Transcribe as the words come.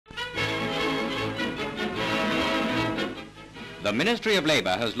The Ministry of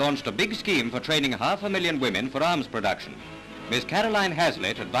Labour has launched a big scheme for training 500,000 women for arms production. Miss Caroline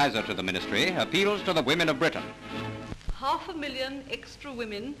Haslett, advisor to the Ministry, appeals to the women of Britain. 500,000 extra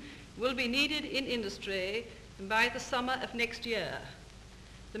women will be needed in industry by the summer of next year.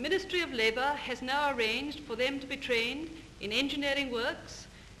 The Ministry of Labour has now arranged for them to be trained in engineering works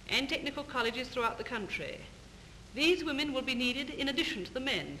and technical colleges throughout the country. These women will be needed in addition to the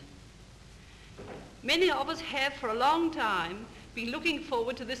men. Many of us have for a long time been looking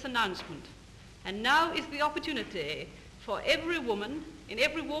forward to this announcement, and now is the opportunity for every woman in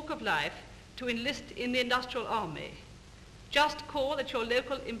every walk of life to enlist in the industrial army. Just call at your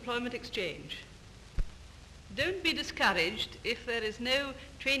local employment exchange. Don't be discouraged if there is no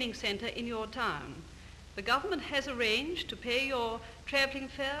training centre in your town. The government has arranged to pay your travelling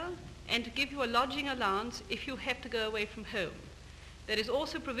fare and to give you a lodging allowance if you have to go away from home. There is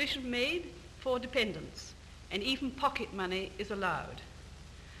also provision made for dependents, and even pocket money is allowed.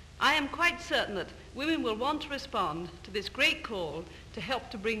 I am quite certain that women will want to respond to this great call to help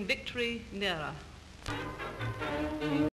to bring victory nearer.